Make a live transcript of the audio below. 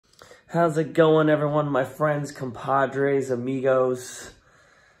How's it going, everyone? My friends, compadres, amigos,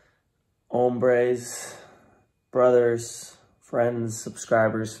 hombres, brothers, friends,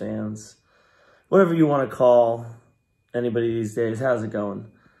 subscribers, fans, whatever you want to call anybody these days. How's it going?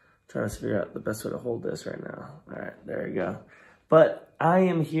 I'm trying to figure out the best way to hold this right now. All right, there you go. But I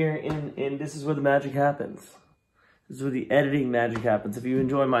am here in this is where the magic happens. This is where the editing magic happens. If you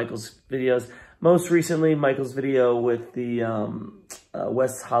enjoy Michael's videos, most recently Michael's video with the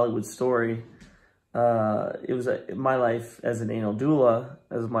West Hollywood Story. It was my life as an anal doula,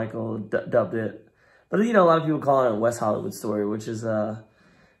 as Michael dubbed it. But you know, a lot of people call it a West Hollywood Story, which is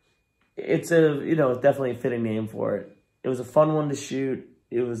it's definitely a fitting name for it. It was a fun one to shoot.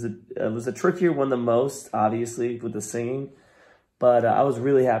 It was a trickier one than most, obviously, with the singing. But I was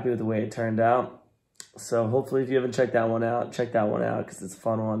really happy with the way it turned out. So hopefully, if you haven't checked that one out, check that one out because it's a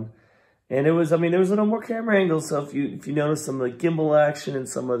fun one. And it was, there was a little more camera angles. So if you notice some of the gimbal action and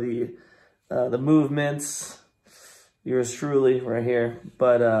some of the movements, yours truly right here.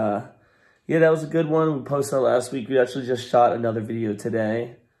 But yeah, that was a good one. We posted that last week. We actually just shot another video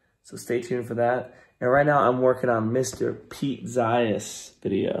today, so stay tuned for that. And right now, I'm working on Mr. Pete Zayas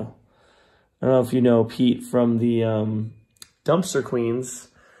video. I don't know if you know Pete from the Dumpster Queens.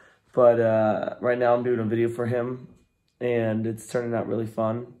 But right now I'm doing a video for him, and it's turning out really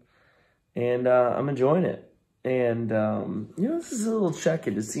fun, and I'm enjoying it. And, this is a little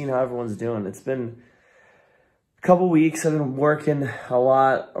check-in, just seeing how everyone's doing. It's been a couple weeks. I've been working a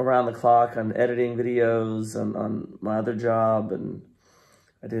lot around the clock on editing videos on my other job, and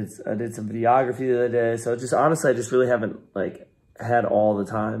I did some videography the other day. So honestly, I just really haven't, had all the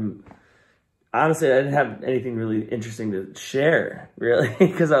time. Honestly, I didn't have anything really interesting to share, really,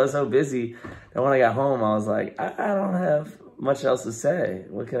 because I was so busy that when I got home, I was like, I don't have much else to say.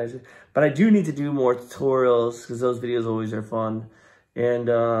 What can I say? But I do need to do more tutorials because those videos always are fun. And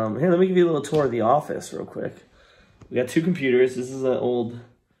here, let me give you a little tour of the office real quick. We got two computers. This is an old,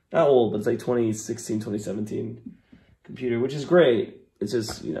 not old, but it's like 2016, 2017 computer, which is great. It's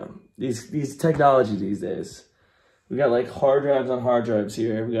just, these technology these days. We got hard drives on hard drives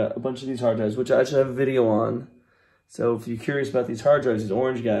here. We got a bunch of these hard drives, which I actually have a video on. So if you're curious about these hard drives, these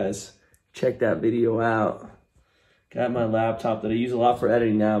orange guys, check that video out. Got my laptop that I use a lot for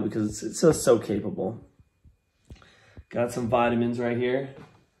editing now because it's so capable. Got some vitamins right here.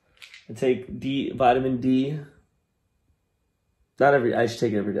 I take vitamin D. I should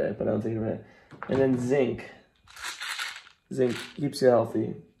take it every day, but I don't take it every day. And then zinc. Zinc keeps you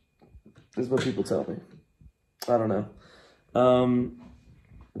healthy. This is what people tell me. I don't know.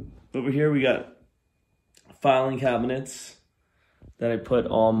 Over here we got filing cabinets that I put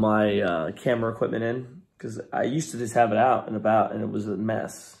all my camera equipment in because I used to just have it out and about and it was a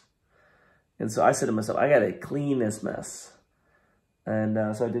mess. And so I said to myself, I gotta clean this mess.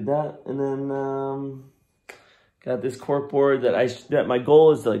 And so I did that. And then got this corkboard that my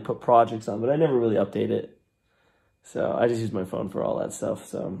goal is to put projects on, but I never really update it. So I just use my phone for all that stuff.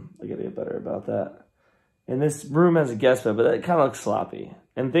 So I gotta get better about that. And this room has a guest bed, but it kind of looks sloppy.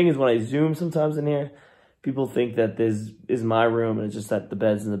 And the thing is, when I zoom sometimes in here, people think that this is my room and it's just that the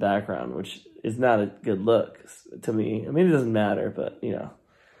bed's in the background, which is not a good look to me. I mean, it doesn't matter, but,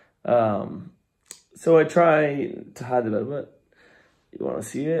 So I try to hide the bed, but you want to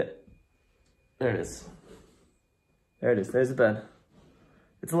see it? There it is. There it is. There's the bed.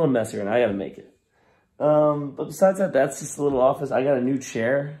 It's a little messier, and I got to make it. But besides that, that's just a little office. I got a new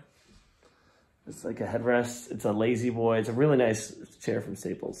chair. It's like a headrest. It's a Lazy Boy. It's a really nice chair from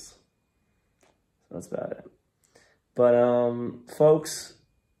Staples. So that's about it. But, folks,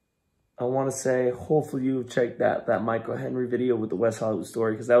 I want to say hopefully you checked that Michael Henry video with the West Hollywood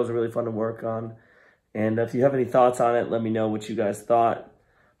Story because that was really fun to work on. And if you have any thoughts on it, let me know what you guys thought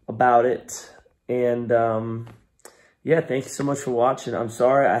about it. And, yeah, thank you so much for watching. I'm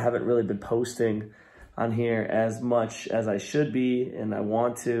sorry I haven't really been posting on here as much as I should be and I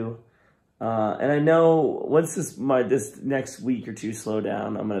want to. And I know once this next week or two slow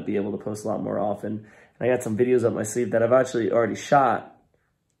down, I'm going to be able to post a lot more often. And I got some videos up my sleeve that I've actually already shot,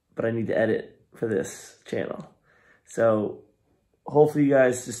 but I need to edit for this channel. So hopefully you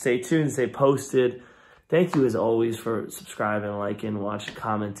guys just stay tuned, stay posted. Thank you as always for subscribing, liking, watching,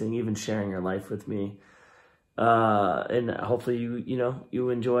 commenting, even sharing your life with me. And hopefully you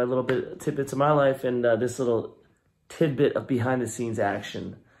enjoy a little bit tidbits of my life and this little tidbit of behind the scenes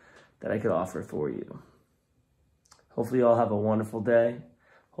action that I could offer for you. Hopefully you all have a wonderful day.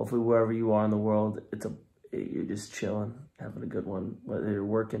 Hopefully wherever you are in the world, you're just chilling, having a good one. Whether you're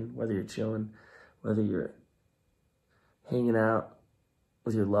working, whether you're chilling, whether you're hanging out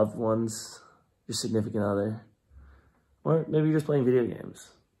with your loved ones, your significant other, or maybe you're just playing video games.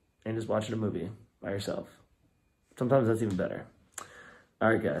 and just watching a movie by yourself. Sometimes that's even better.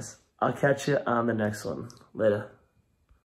 All right, guys. I'll catch you on the next one. Later.